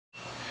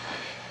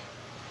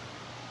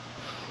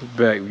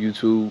Back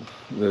YouTube,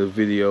 another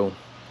video.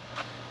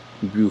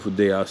 Beautiful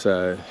day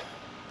outside.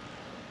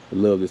 I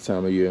love this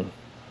time of year.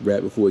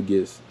 Right before it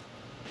gets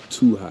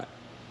too hot.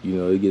 You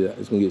know,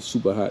 it's gonna get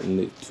super hot in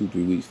the next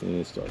 2-3 weeks, and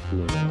then it starts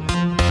cooling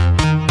down.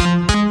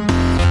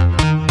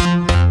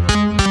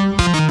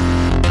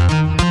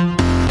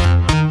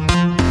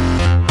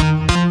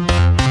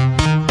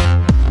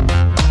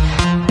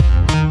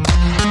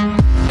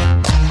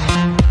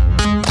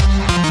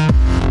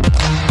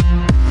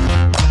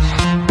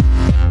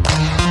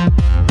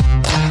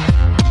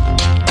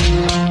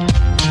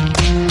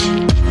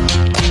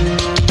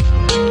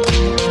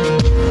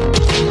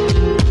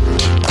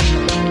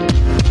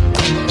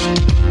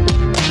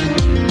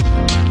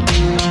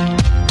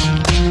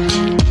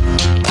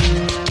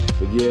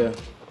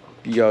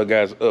 Y'all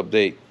guys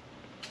update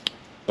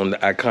on the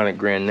iconic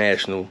Grand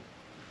National.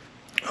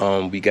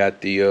 We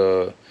got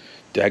the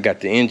I got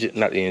the engine,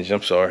 not the engine,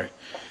 I'm sorry.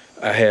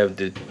 I have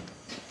the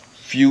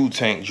fuel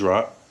tank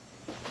drop.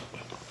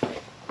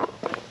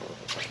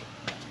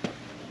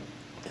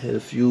 Had a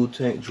fuel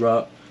tank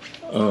drop.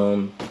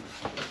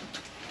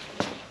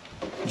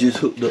 Just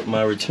hooked up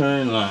my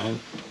return line.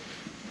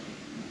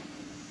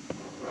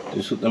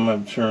 Just hooked up my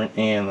return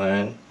and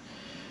line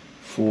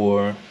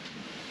for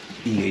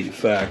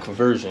E85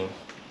 conversion.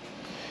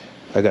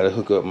 I gotta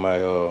hook up my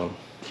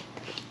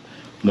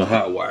my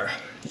hot wire.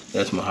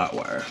 That's my hot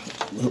wire.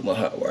 I'll hook my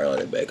hot wire,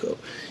 let it back up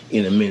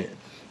in a minute.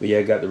 But yeah,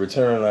 I got the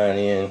return line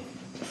in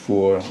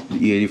for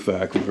the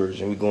E85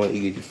 conversion. We're going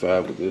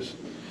E85 with this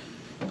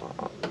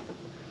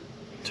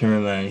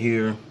turn line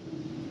here.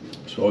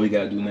 So all we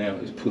gotta do now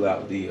is pull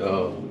out the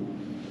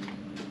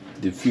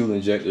fuel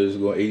injectors,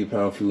 going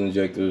 80-pound fuel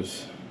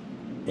injectors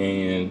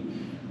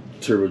and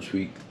turbo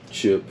tweak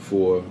chip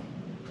for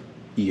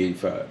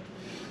E85.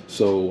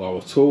 So I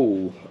was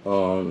told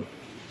to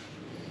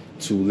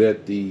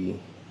let the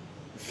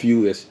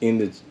fuel that's in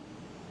the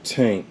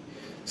tank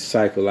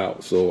cycle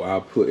out. So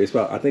I'll put,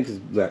 I think it's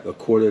like a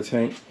quarter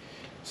tank.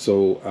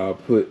 So I'll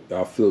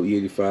fill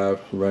E85,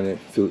 run it,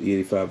 fill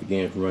E85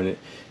 again, run it,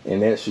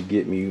 and that should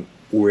get me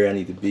where I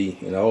need to be.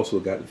 And I also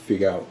got to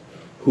figure out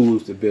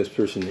who's the best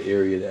person in the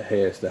area that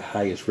has the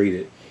highest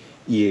rated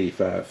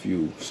E85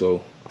 fuel.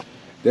 So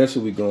that's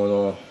what we're going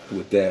on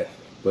with that.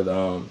 But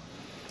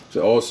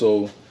so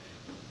also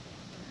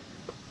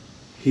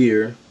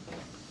here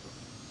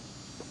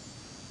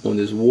on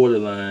this water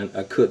line,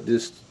 I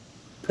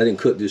didn't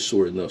cut this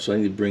short enough, so I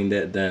need to bring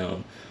that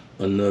down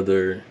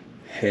another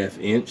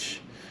 ½ inch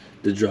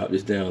to drop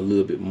this down a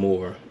little bit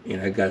more.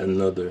 And I got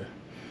another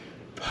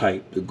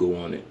pipe to go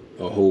on it,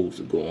 or holes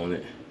to go on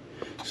it,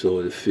 so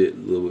it'll fit a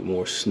little bit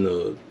more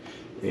snug.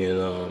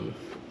 And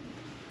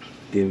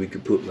then we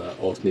could put my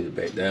alternator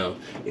back down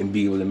and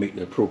be able to make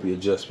the appropriate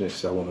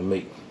adjustments I want to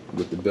make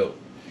with the belt,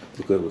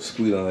 because it was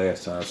squealing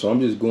last time. So I'm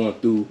just going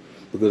through,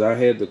 because I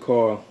had the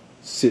car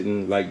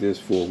sitting like this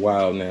for a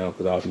while now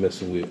because I was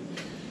messing with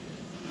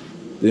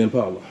the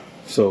Impala.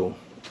 So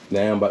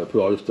now I'm about to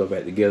put all this stuff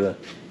back together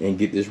and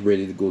get this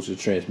ready to go to the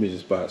transmission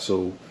spot,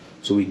 so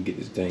we can get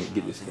this thing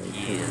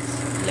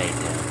Years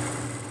later.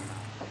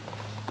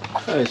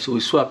 Alright, so we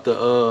swapped the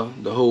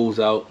hose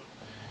out,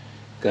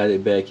 got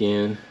it back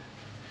in.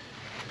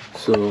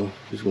 So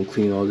just gonna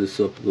clean all this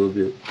up a little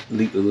bit,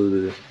 leak a little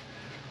bit of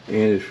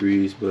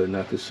antifreeze, but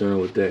not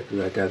concerned with that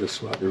because I got to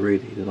swap the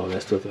radiator and all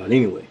that stuff out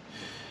anyway,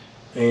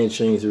 and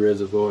change the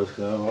reservoirs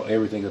because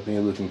everything up here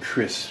looking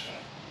crisp.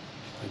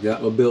 I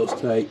got my belts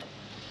tight.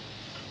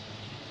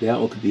 That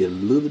one could be a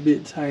little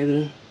bit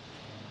tighter,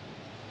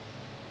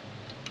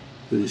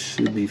 but it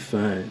should be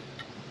fine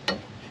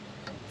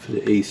for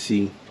the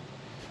AC.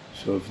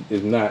 So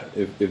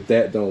if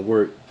that don't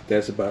work,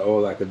 that's about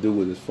all I could do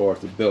with as far as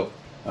the belt.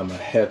 I'm gonna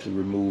have to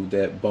remove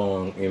that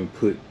bong and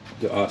put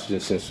the oxygen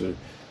sensor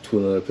to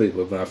another place.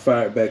 But when I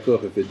fire it back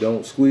up, if it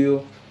don't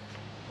squeal,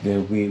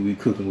 then we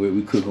cooking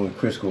with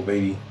Crisco,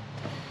 baby.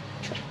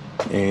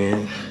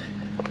 And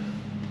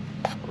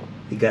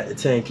we got the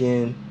tank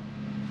in.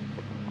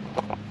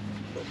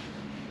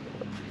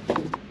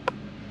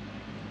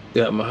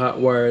 Got my hot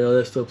wire and all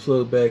that stuff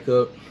plugged back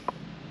up.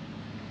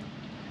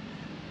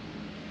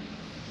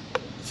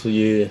 So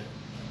yeah,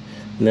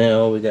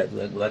 now we got,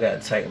 I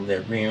got to tighten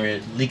that ring.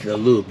 It's leaking a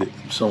little bit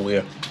from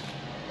somewhere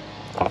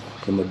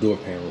from my door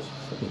panels,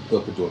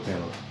 upper door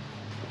panels.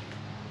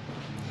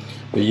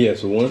 But yeah,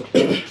 so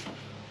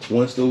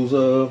once those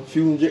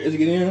fuel injectors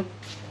get in,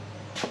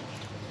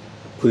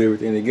 put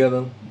everything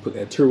together, put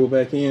that turbo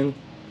back in,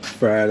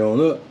 fire it on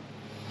up,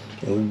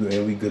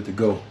 and we good to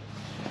go.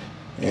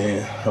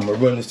 And I'm gonna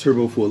run this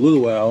turbo for a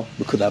little while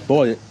because I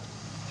bought it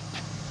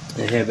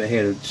and haven't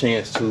had a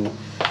chance to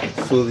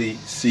fully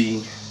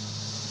see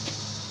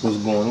what's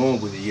going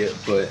on with it yet.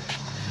 But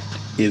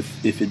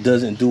if it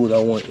doesn't do what I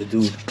want it to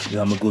do, then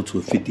I'm gonna go to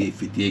a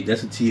 5858.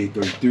 That's a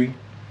TA33,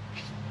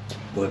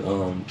 but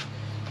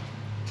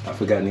I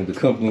forgot the name of the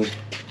company,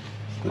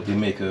 but they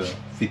make a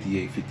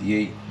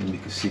 5858, they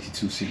make a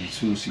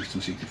 6262,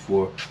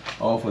 6264,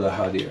 all for the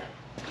hot air.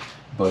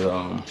 But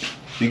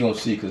we're gonna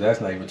see, because that's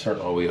not even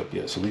turned all the way up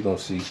yet, so we're gonna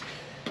see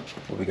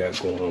what we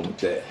got going on with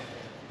that.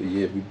 But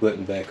yeah, we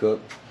button back up.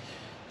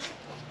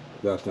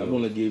 I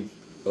want to give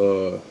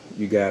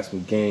you guys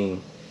some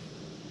game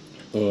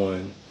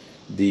on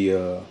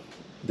the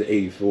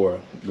 84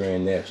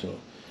 Grand National,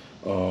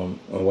 on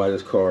why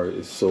this car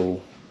is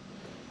so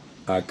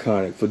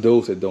iconic. For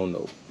those that don't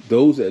know,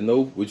 those that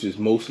know, which is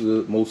most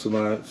of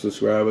my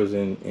subscribers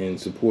and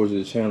supporters of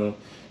the channel,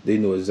 they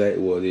know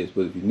exactly what it is.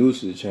 But if you're new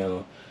to the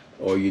channel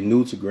or you're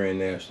new to Grand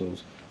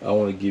Nationals, I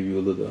want to give you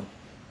a little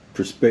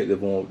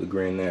perspective on what the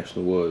Grand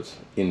National was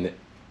in the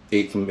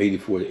from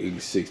 84 to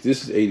 86.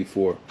 This is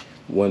 84,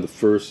 one of the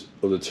first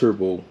of the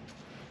turbo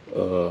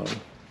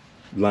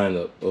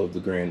lineup of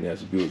the Grand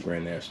National, Buick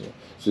Grand National.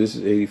 So this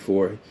is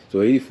 84.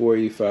 So 84,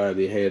 85,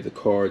 they had the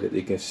car that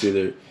they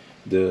considered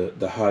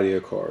the hot air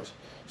cars.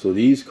 So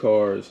these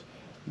cars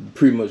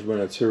pretty much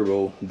run a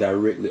turbo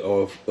directly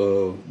off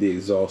of the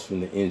exhaust from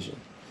the engine.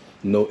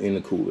 No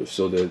intercooler.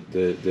 So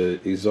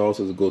the exhaust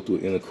doesn't go through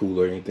an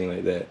intercooler or anything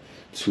like that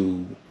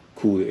to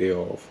cool the air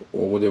off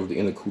or whatever the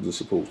intercooler is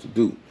supposed to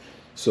do.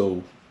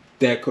 So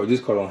that car, this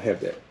car don't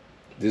have that.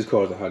 This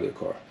car is a hot air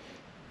car.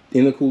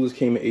 Intercoolers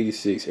came in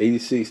 86.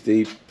 86,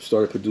 they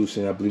started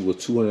producing, I believe,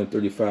 with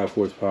 235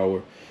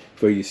 horsepower.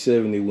 For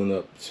 87, they went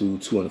up to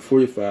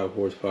 245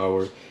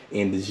 horsepower.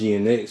 And the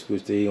GNX,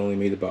 which they only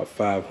made about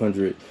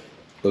 500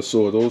 or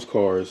so of those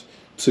cars,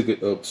 took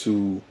it up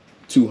to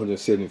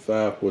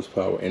 275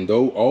 horsepower. And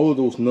though all of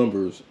those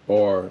numbers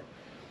are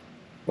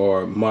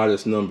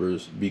modest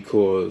numbers,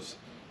 because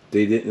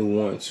they didn't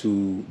want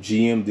to,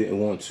 GM didn't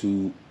want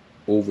to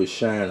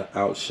overshine or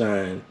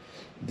outshine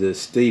the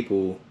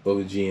staple of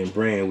the GM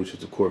brand, which was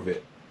the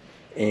Corvette.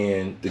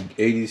 And the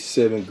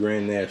 87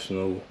 Grand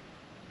National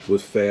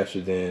was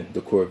faster than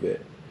the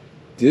Corvette.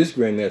 This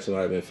Grand National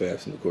might have been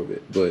faster than the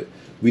Corvette, but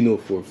we know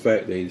for a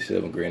fact the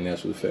 87 Grand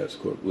National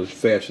was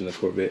faster than the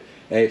Corvette.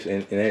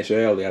 Actually, in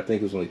actuality, I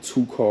think it was only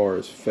 2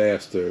 cars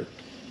faster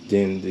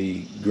than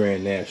the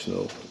Grand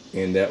National,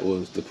 and that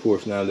was the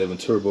Porsche 911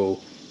 Turbo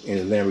and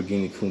the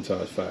Lamborghini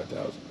Countach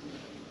 5000.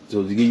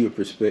 So to give you a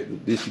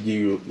perspective, this to give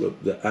you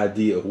the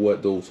idea of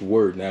what those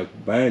were. Now,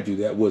 mind you,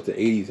 that was the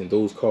 80s, and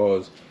those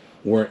cars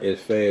weren't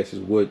as fast as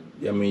what,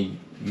 I mean,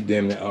 you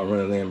damn near outrun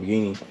a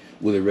Lamborghini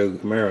with a regular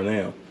Camaro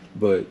now.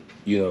 But,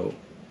 you know,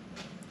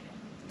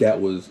 that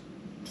was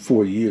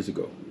 40 years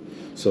ago.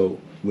 So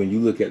when you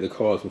look at the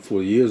cars from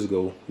 40 years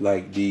ago,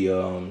 like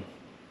the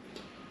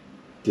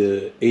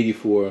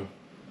 84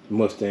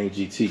 Mustang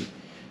GT.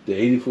 The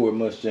 84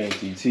 Mustang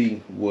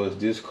GT was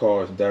this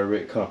car's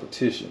direct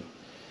competition.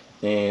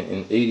 And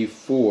in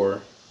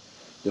 84,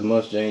 the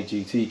Mustang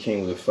GT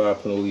came with a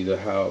 5.0 liter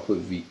high output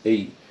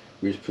V8,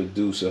 which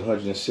produced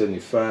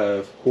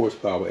 175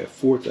 horsepower at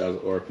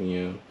 4,000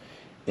 RPM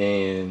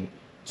and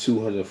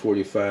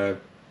 245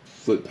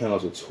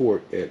 foot-pounds of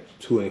torque at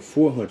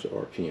 2,400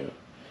 RPM.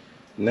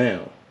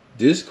 Now,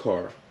 this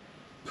car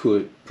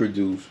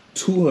produced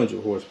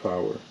 200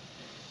 horsepower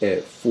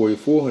at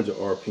 4,400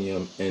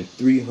 RPM and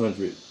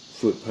 300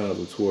 foot-pounds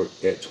of torque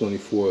at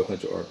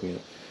 2,400 RPM.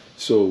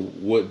 So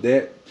what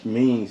that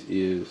means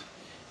is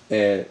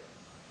at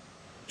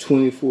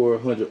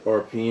 2,400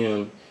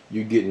 RPM,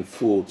 you're getting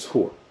full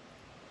torque,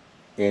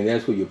 and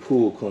that's where your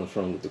pull comes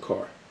from with the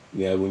car.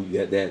 You know, when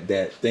you,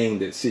 that thing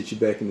that sits you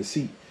back in the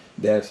seat,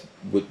 that's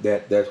what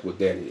that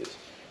is,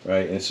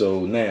 right? And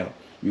so now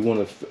we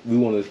want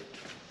to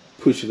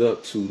push it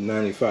up to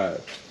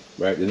 95,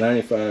 right? The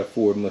 95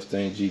 Ford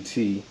Mustang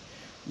GT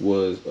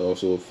was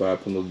also a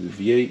 5.0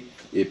 V8.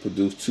 It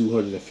produced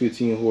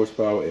 215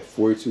 horsepower at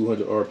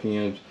 4,200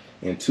 RPMs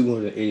and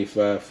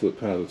 285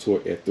 foot-pounds of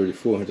torque at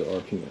 3,400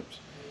 RPMs.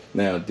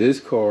 Now, this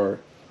car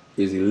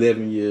is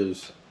 11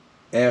 years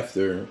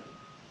after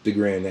the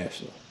Grand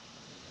National.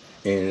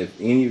 And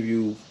if any of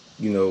you,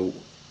 you know,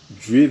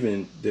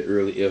 driven the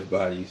early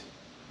F-bodies,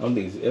 I don't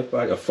think it's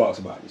F-body or Fox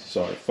bodies,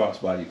 sorry, Fox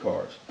body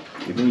cars.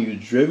 If any of you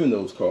driven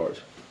those cars,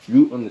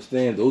 you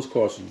understand those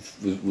cars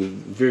was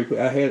very quick.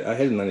 I had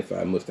a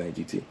 95 Mustang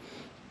GT.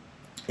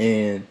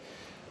 And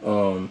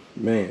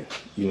man,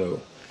 you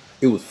know,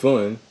 it was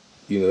fun.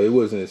 You know, it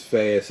wasn't as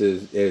fast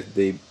as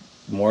they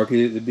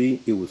marketed it to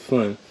be. It was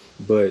fun,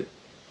 but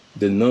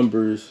the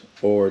numbers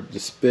or the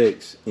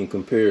specs in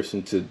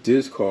comparison to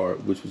this car,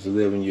 which was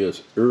 11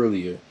 years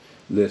earlier,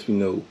 lets me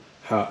know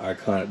how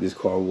iconic this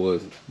car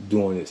was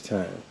during its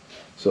time.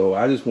 So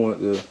I just wanted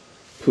to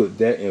put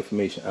that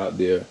information out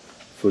there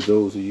for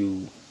those of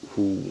you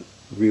who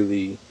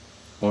really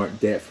aren't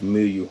that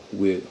familiar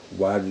with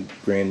why the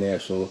Grand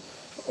National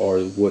are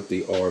what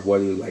they are, why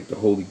they're like the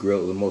holy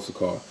grail of the muscle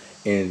car.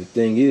 And the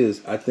thing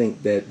is, I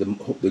think that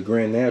the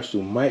Grand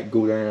National might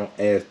go down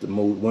as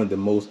one of the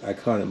most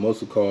iconic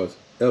muscle cars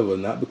ever,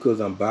 not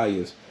because I'm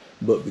biased,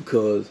 but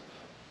because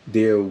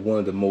they're one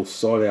of the most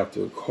sought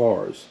after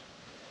cars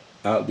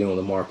out there on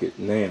the market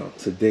now,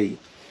 today.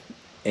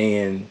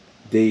 And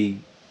they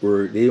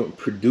weren't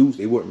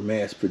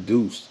mass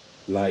produced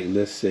like,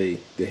 let's say,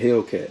 the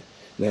Hellcat.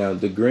 Now,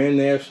 the Grand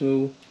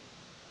National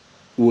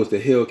was the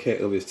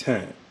Hellcat of its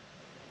time.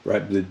 Right,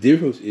 but the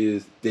difference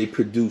is they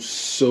produce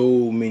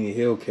so many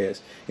Hellcats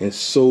and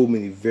so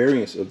many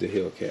variants of the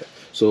Hellcat.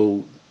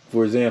 So,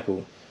 for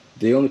example,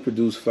 they only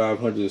produce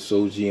 500 or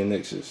so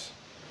GNXs,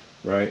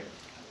 right?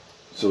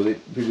 So they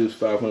produce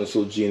 500 or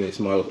so GNX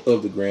models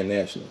of the Grand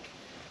National.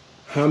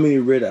 How many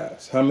red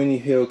eyes? How many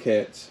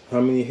Hellcats? How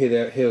many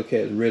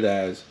Hellcat red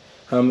eyes?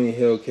 How many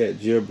Hellcat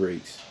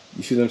jailbreaks?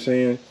 You see what I'm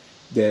saying?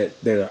 That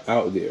are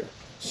out there.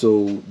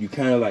 So you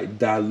kind of like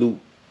dilute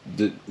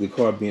the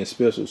car being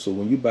special. So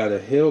when you buy the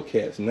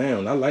Hellcats now,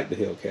 and I like the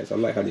Hellcats, I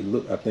like how they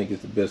look. I think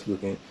it's the best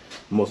looking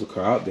muscle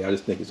car out there. I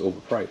just think it's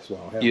overpriced. So I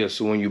don't have it.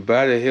 So when you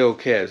buy the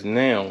Hellcats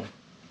now,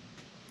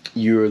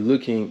 you're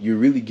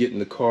really getting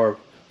the car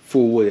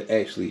for what it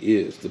actually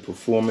is. The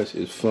performance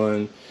is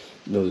fun.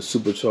 You know, the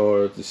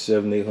supercharged, the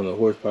 700-800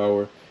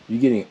 horsepower. You're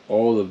getting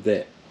all of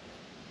that.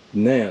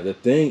 Now, the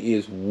thing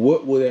is,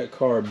 what will that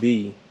car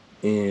be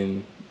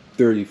in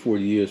 30,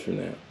 40 years from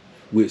now?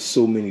 With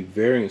so many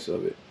variants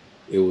of it.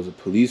 It was a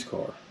police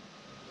car,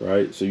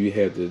 right? So you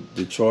have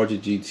the Charger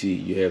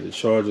GT, you have the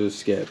Charger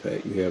Scat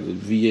Pack, you have the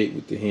V8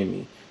 with the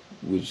Hemi,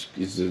 which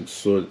is the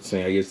sort of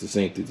same, I guess the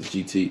same thing as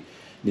the GT.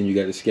 Then you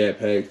got the Scat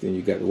Packs, then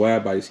you got the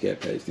wide body Scat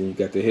Packs, then you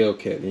got the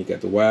Hellcat, then you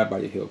got the wide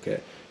body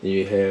Hellcat, then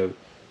you have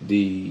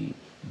the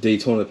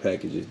Daytona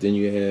packages, then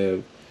you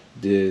have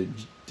the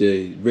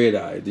red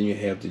eye, then you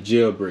have the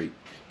jailbreak,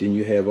 then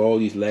you have all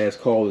these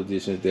last call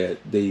editions that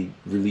they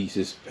released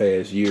this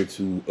past year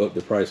to up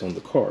the price on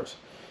the cars.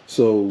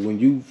 So when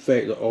you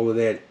factor all of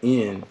that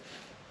in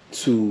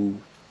to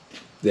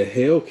the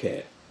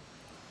Hellcat,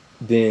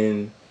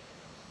 then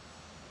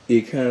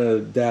it kind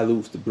of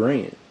dilutes the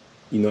brand,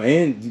 you know,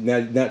 and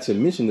not to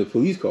mention the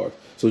police cars.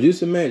 So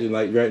just imagine,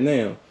 like right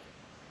now,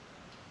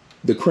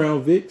 the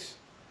Crown Vics,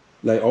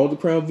 like all the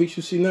Crown Vics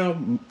you see now,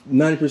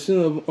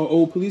 90% of them are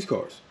old police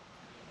cars,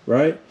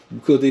 right?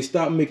 Because they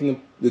stopped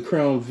making the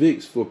Crown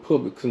Vics for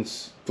public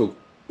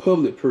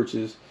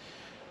purchase.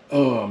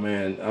 Oh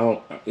man,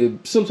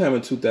 sometime in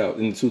the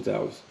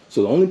 2000s.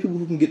 So the only people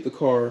who can get the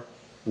car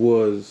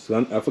was,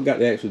 I forgot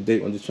the actual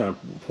date. I'm just trying to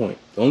point.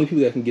 The only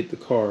people that can get the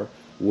car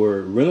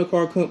were rental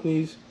car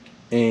companies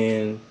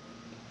and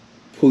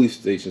police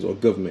stations or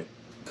government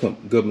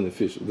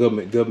officials,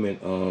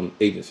 government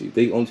agencies.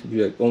 They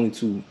only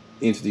two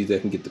entities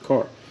that can get the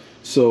car.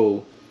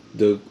 So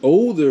the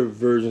older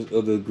versions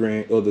of the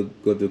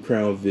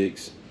Crown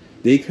Vics,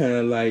 they kind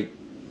of like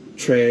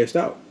trashed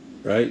out,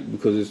 right?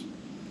 Because it's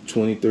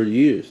 20, 30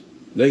 years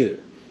later.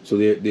 So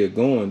they're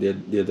gone. They're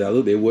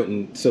diluted. They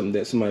wasn't something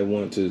that somebody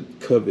wanted to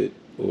covet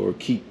or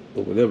keep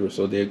or whatever.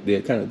 So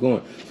they're kind of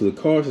gone. So the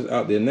cars that's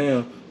out there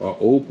now are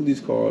old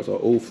police cars or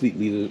old fleet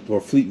leaders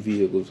or fleet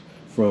vehicles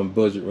from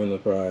Budget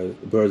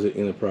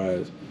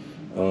Enterprise,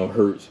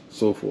 Hertz,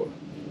 so forth.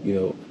 You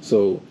know,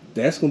 so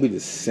that's gonna be the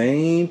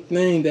same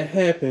thing that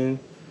happened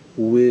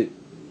with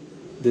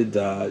the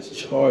Dodge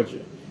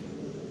Charger.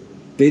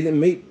 They didn't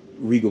make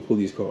Regal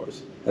police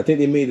cars. I think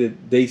they made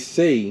it. They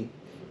say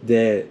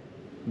that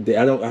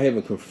I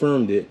haven't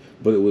confirmed it,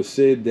 but it was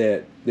said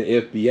that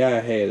the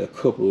FBI had a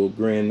couple of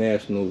Grand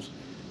Nationals,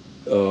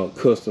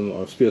 custom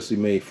or specially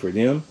made for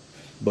them.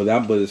 But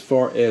as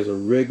far as a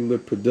regular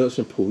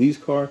production police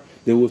car,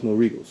 there was no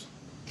Regals.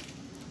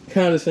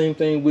 Kind of the same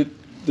thing with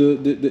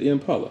the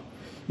Impala,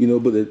 you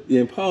know. But the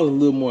Impala is a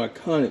little more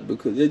iconic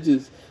because it's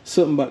just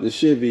something about the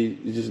Chevy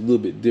is just a little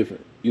bit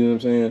different. You know what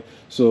I'm saying?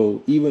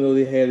 So even though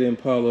they had the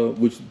Impala,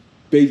 which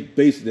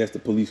basically that's the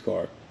police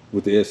car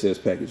with the SS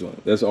package on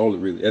it. That's all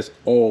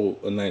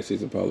a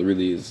 96 Impala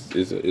really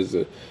is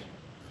a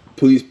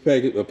police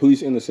package, a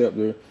police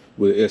interceptor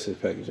with an SS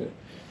package in it.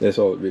 That's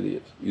all it really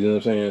is. You know what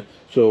I'm saying?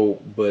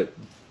 So, but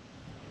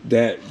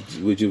that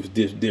which was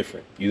just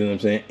different. You know what I'm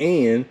saying?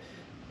 And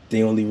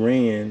they only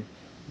ran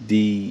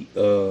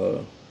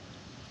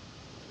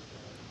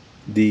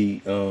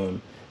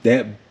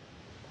that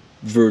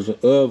version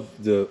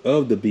of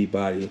the B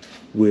body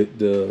with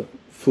the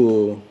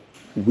full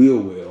wheel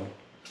well.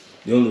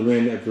 They only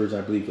ran that version,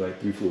 I believe, for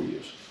like 3-4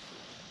 years,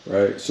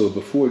 right? So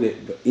before that,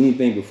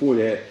 anything before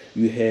that,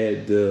 you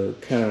had the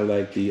kind of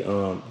like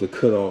the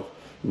cutoff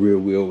rear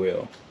wheel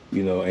well,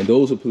 you know, and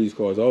those are police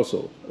cars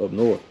also up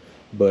north.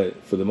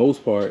 But for the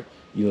most part,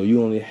 you know,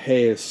 you only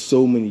had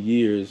so many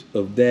years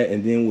of that,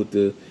 and then with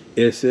the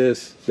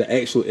SS, the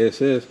actual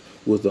SS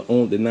was the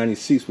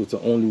 96 was the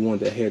only one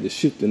that had the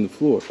shift in the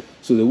floor.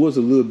 So there was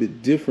a little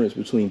bit difference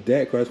between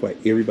that car. That's why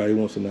everybody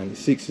wants the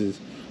 96s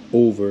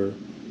over,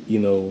 you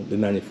know, the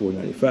 94,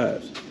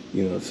 95s.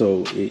 You know,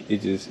 so it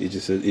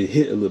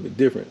hit a little bit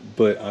different.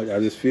 But I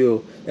just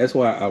feel that's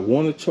why I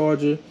want a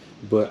Charger,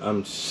 but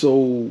I'm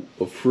so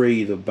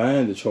afraid of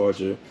buying the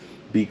Charger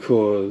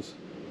because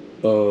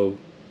of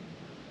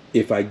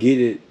if I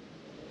get it,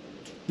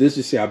 let's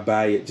just say I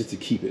buy it just to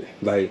keep it.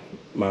 Like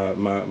my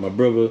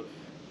brother,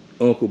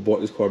 uncle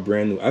bought this car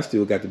brand new. I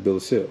still got the bill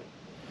of sale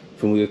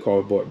from when the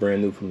car bought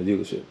brand new from the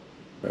dealership.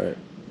 Right.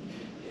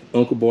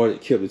 Uncle bought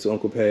it, kept it till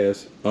Uncle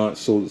passed. Aunt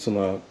sold it to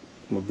my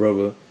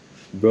brother.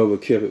 Brother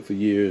kept it for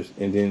years,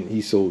 and then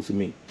he sold it to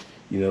me.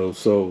 You know,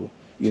 so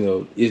you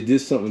know, is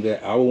this something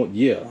that I want?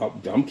 Yeah,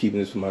 I'm keeping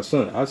this for my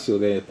son. I sell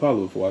that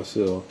Impala before I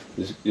sell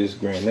this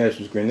Grand National.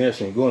 This Grand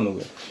National ain't going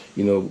nowhere.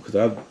 You know, because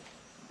I've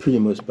pretty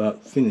much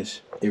about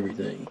finished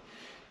everything.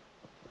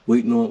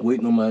 waiting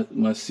on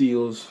my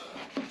seals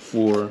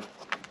for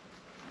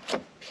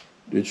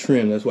the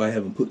trim. That's why I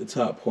haven't put the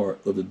top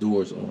part of the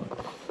doors on.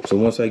 So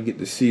once I get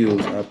the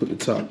seals, I put the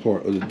top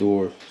part of the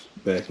doors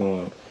back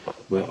on.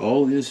 But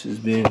all this has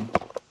been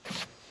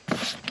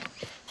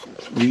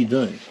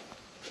redone.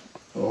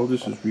 All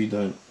this is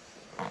redone.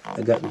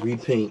 I got to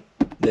repaint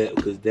that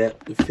because the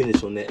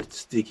finish on that is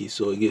sticky,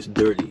 so it gets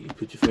dirty. You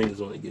put your fingers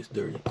on it, it gets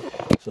dirty.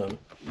 So I'm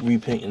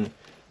repainting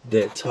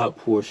that top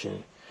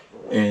portion,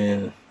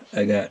 and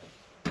I got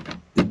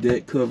the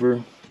deck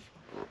cover,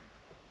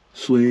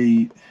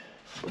 suede,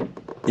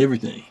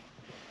 everything.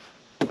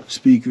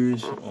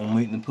 Speakers. I'm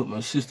waiting to put my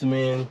system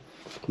in.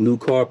 New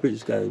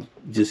carpet.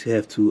 Just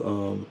have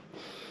to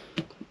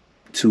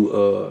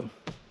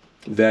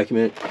vacuum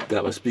it.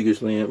 Got my speakers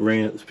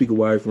speaker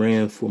wires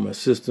ran for my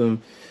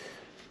system.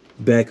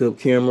 Backup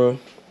camera.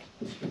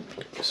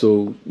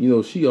 So you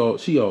know she all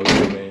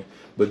there, man.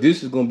 But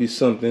this is gonna be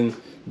something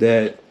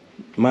that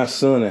my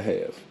son will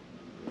have,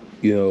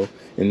 you know,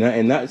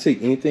 and not to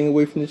take anything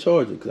away from the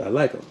Charger because I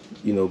like them,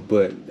 you know.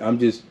 But I'm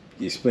just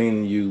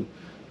explaining to you.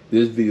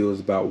 This video is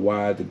about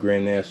why the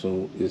Grand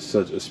National is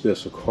such a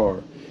special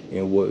car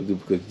and what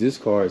because this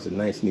car is a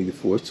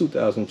 1984. It's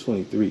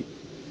 2023.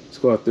 It's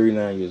car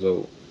 39 years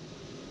old,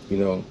 you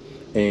know.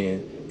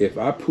 And if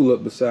I pull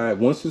up beside,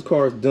 once this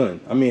car is done,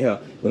 I mean, hell,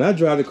 when I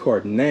drive the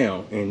car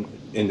now and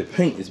the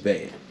paint is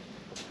bad,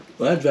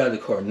 when I drive the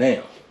car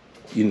now,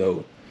 you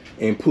know,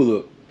 and pull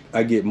up,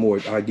 I get more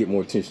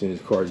attention in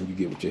this car than you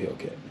get with your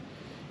Hellcat.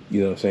 You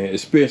know what I'm saying?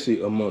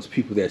 Especially amongst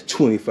people that's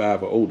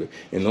 25 or older.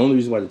 And the only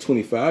reason why the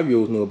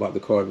 25-year-olds know about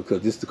the car is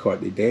because this is the car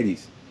their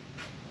daddies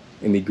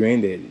and their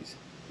granddaddies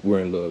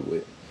were in love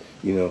with,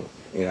 you know.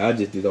 And I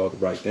just did all the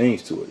right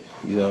things to it,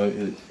 you know.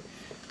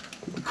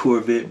 The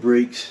Corvette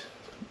brakes,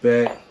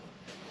 back,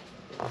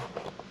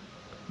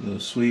 you know,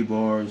 sway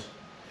bars,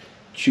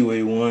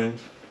 QA1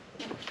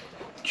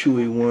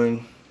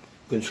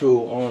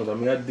 control arms. I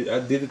mean, I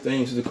did the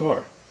things to the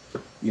car,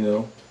 you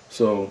know.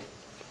 So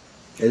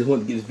I just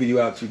want to get this video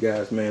out to you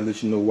guys, man.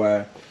 Let you know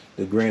why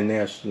the Grand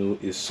National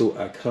is so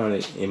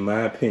iconic, in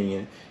my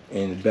opinion,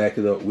 and back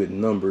it up with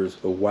numbers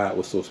of why it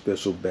was so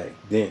special back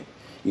then.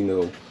 You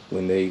know,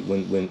 when the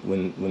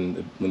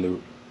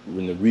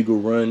Regal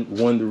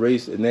won the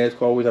race at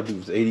NASCAR, I believe it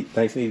was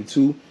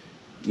 1982.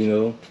 You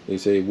know, they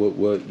say what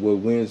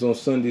wins on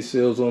Sunday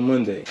sells on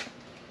Monday.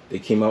 They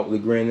came out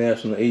with the Grand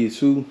National in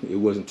 '82. It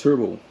wasn't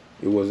turbo.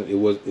 It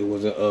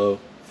wasn't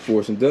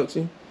forced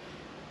induction.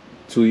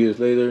 2 years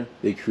later,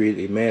 they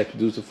created a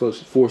mass-produced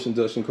forced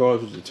induction car,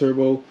 which was a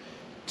turbo.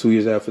 2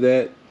 years after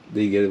that,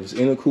 they gave us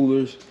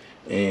intercoolers,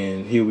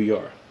 and here we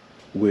are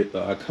with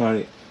an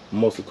iconic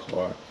muscle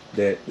car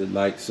that the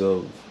likes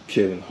of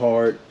Kevin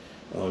Hart,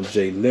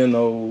 Jay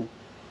Leno,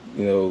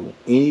 you know,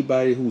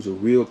 anybody who's a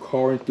real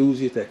car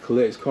enthusiast that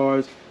collects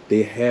cars,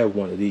 they have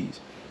one of these.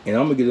 And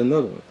I'm gonna get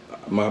another one.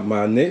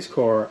 My next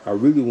car I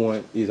really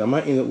want is, I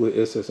might end up with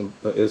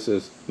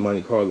SS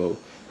Monte Carlo,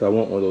 because I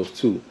want one of those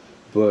too.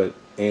 But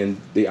I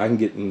can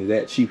get into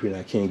that cheaper than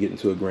I can get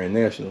into a Grand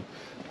National.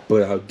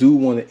 But I do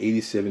want an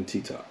 87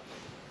 T-top.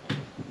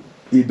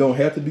 It don't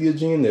have to be a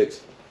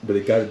GNX, but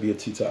it got to be a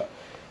T-top.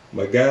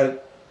 My guy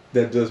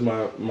that does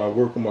my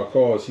work on my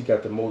cars, he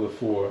got the motor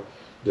for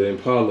the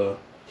Impala.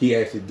 He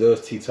actually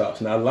does T-tops,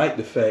 and I like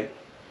the fact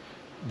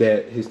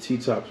that his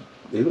T-tops,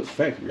 they look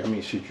factory. I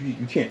mean, shit,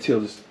 you can't tell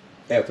this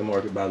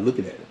aftermarket by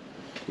looking at it.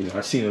 You know,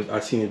 I seen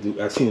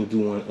him do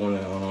one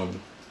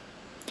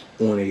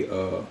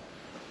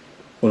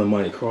on a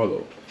Monte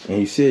Carlo, and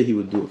he said he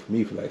would do it for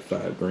me for like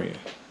 $5 grand,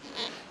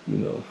 you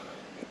know.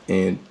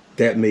 And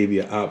that may be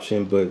an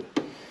option, but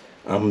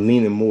I'm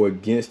leaning more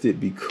against it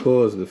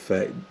because of the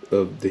fact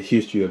of the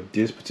history of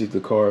this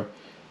particular car,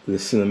 the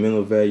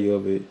sentimental value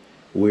of it,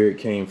 where it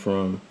came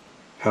from,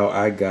 how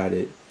I got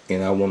it,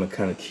 and I want to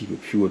kind of keep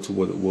it pure to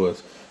what it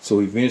was.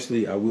 So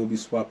eventually I will be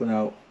swapping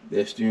out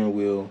that steering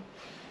wheel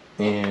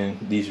and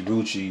these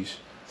Ruchis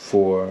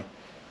for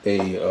a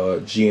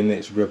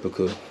GNX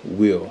replica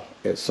wheel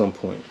at some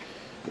point.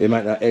 It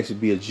might not actually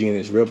be a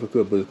GNX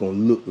replica, but it's going to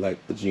look like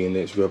a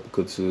GNX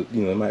replica to,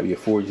 you know, it might be a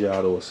 4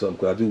 Auto or something,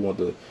 because I do want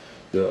the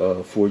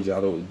 4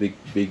 Auto with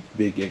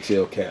big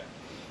XL cap.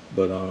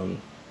 But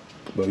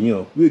you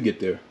know, we'll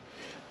get there.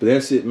 But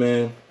that's it,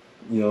 man.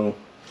 You know,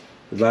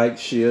 like,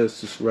 share,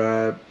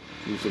 subscribe,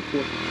 and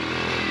support.